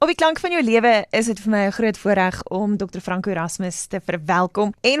Op die klank van jou lewe is dit vir my 'n groot voorreg om Dr. Franco Erasmus te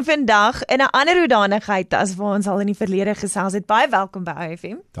verwelkom. En vandag in 'n ander hoedanigheid as waar ons al in die verlede gesels het. Baie welkom by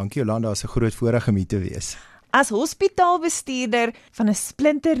OFM. Dankie Yolanda, is 'n groot voorreg om hier te wees. As hospitaalbestuurder van 'n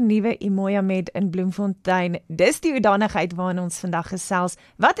splinternuwe Emoyamed in Bloemfontein, dis die hoedanigheid waarin ons vandag gesels.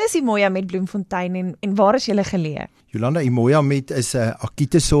 Wat is Emoyamed Bloemfontein en waar is julle geleë? Yolanda, Emoyamed is 'n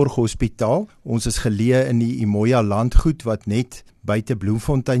akute sorghospitaal. Ons is geleë in die Emoya landgoed wat net buite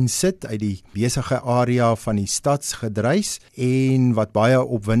Bloemfontein sit, uit die besige area van die stadsgedruis. En wat baie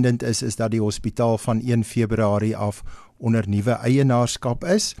opwindend is dat die hospitaal van 1 Februarie af onder nuwe eienaarskap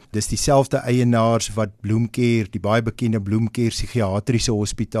is. Dis dieselfde eienaars wat Bloemcare, die baie bekende Bloemcare psigiatriese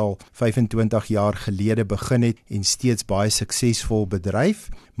hospitaal 25 jaar gelede begin het en steeds baie suksesvol bedryf.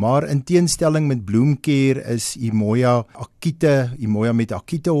 Maar in teenstelling met Bloemcare is Emoya met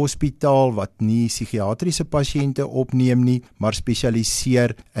akute hospitaal wat nie psigiatriese pasiënte opneem nie, maar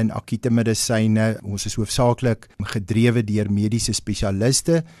spesialiseer in akute medisyne. Ons is hoofsaaklik gedrewe deur mediese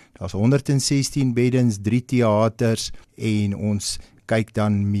spesialiste. Daar's 116 beddens, 3 teaters en ons kyk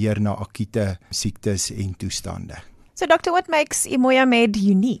dan meer na akute siektes en toestande. So doctor, what makes Emoyamed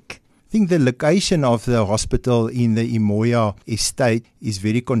unique? I think the location of the hospital in the Emoya estate is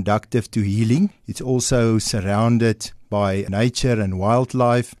very conducive to healing. It's also surrounded by nature and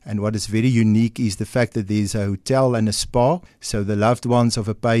wildlife, and what is very unique is the fact that there's a hotel and a spa, so the loved ones of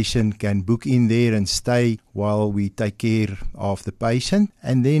a patient can book in there and stay while we take care of the patient.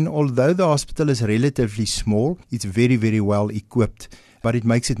 And then although the hospital is relatively small, it's very, very well equipped, but it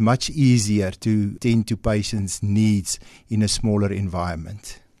makes it much easier to tend to patients' needs in a smaller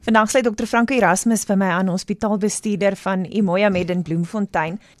environment. Vandag sluit Dr. Franco Erasmus by my aan, hospitaalbestuurder van Emoyamed in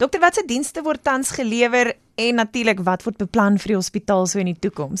Bloemfontein. Dokter, watse dienste word tans gelewer en natuurlik wat word beplan vir die hospitaal so in die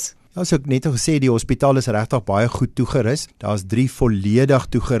toekoms? Ja, so ek net al gesê, die hospitaal is regtig baie goed toegerus. Daar's 3 volledig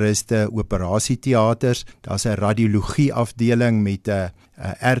toegeruste operasieteaters. Daar's 'n radiologie afdeling met 'n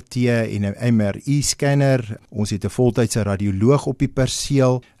RT en 'n MRI scanner. Ons het 'n voltydse radioloog op die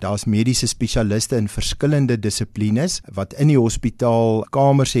perseel. Daar's mediese spesialiste in verskillende dissiplines. Wat in die hospitaal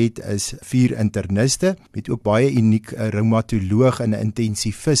kamers het is 4 interniste met ook baie uniek 'n reumatoloog en 'n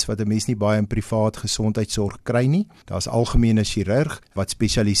intensivus wat 'n mens nie baie in privaat gesondheidsorg kry nie. Daar's algemene chirurg wat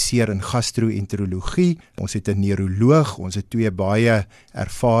spesialiseer in gastro-enterologie. Ons het 'n neuroloog, ons het 2 baie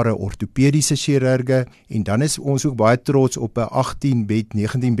ervare ortopediese chirurge en dan is ons ook baie trots op 'n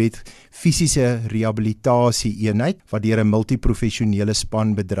 19 bed fisiese rehabilitasie eenheid wat deur 'n multiprofessionele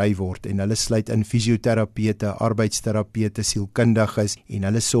span bedryf word en hulle sluit in fisioterapeute, arbeidsterapeute, sielkundiges en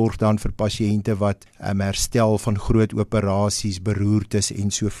hulle sorg dan vir pasiënte wat herstel van groot operasies, beroertes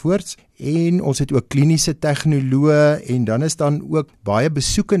en so voorts. En ons het ook kliniese tegnoloë en dan is dan ook baie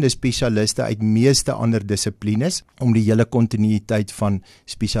besoekende spesialiste uit meeste ander dissiplines om die hele kontinuïteit van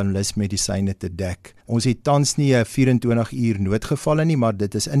spesialistmedisyne te dek. Ons het tans nie 'n 24 uur noodgevalle nie, maar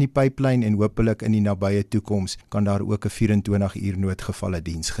dit is in die pipeline en hopelik in die nabye toekoms kan daar ook 'n 24 uur noodgevalle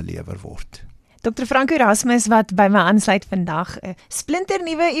diens gelewer word. Dr. Franco Erasmus wat by my aansluit vandag, 'n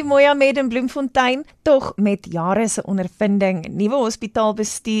splinternuwe Emoyamed in Bloemfontein, tog met jare se ondervinding, nuwe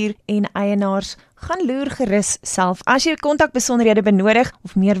hospitaalbestuur en eienaars. Gaan loer gerus self as jy kontakbesonderhede benodig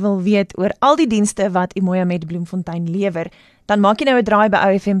of meer wil weet oor al die dienste wat Emoyamed Bloemfontein lewer. Dan maak jy nou 'n draai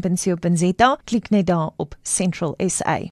by ofm.co.za, klik net daar op Central SA.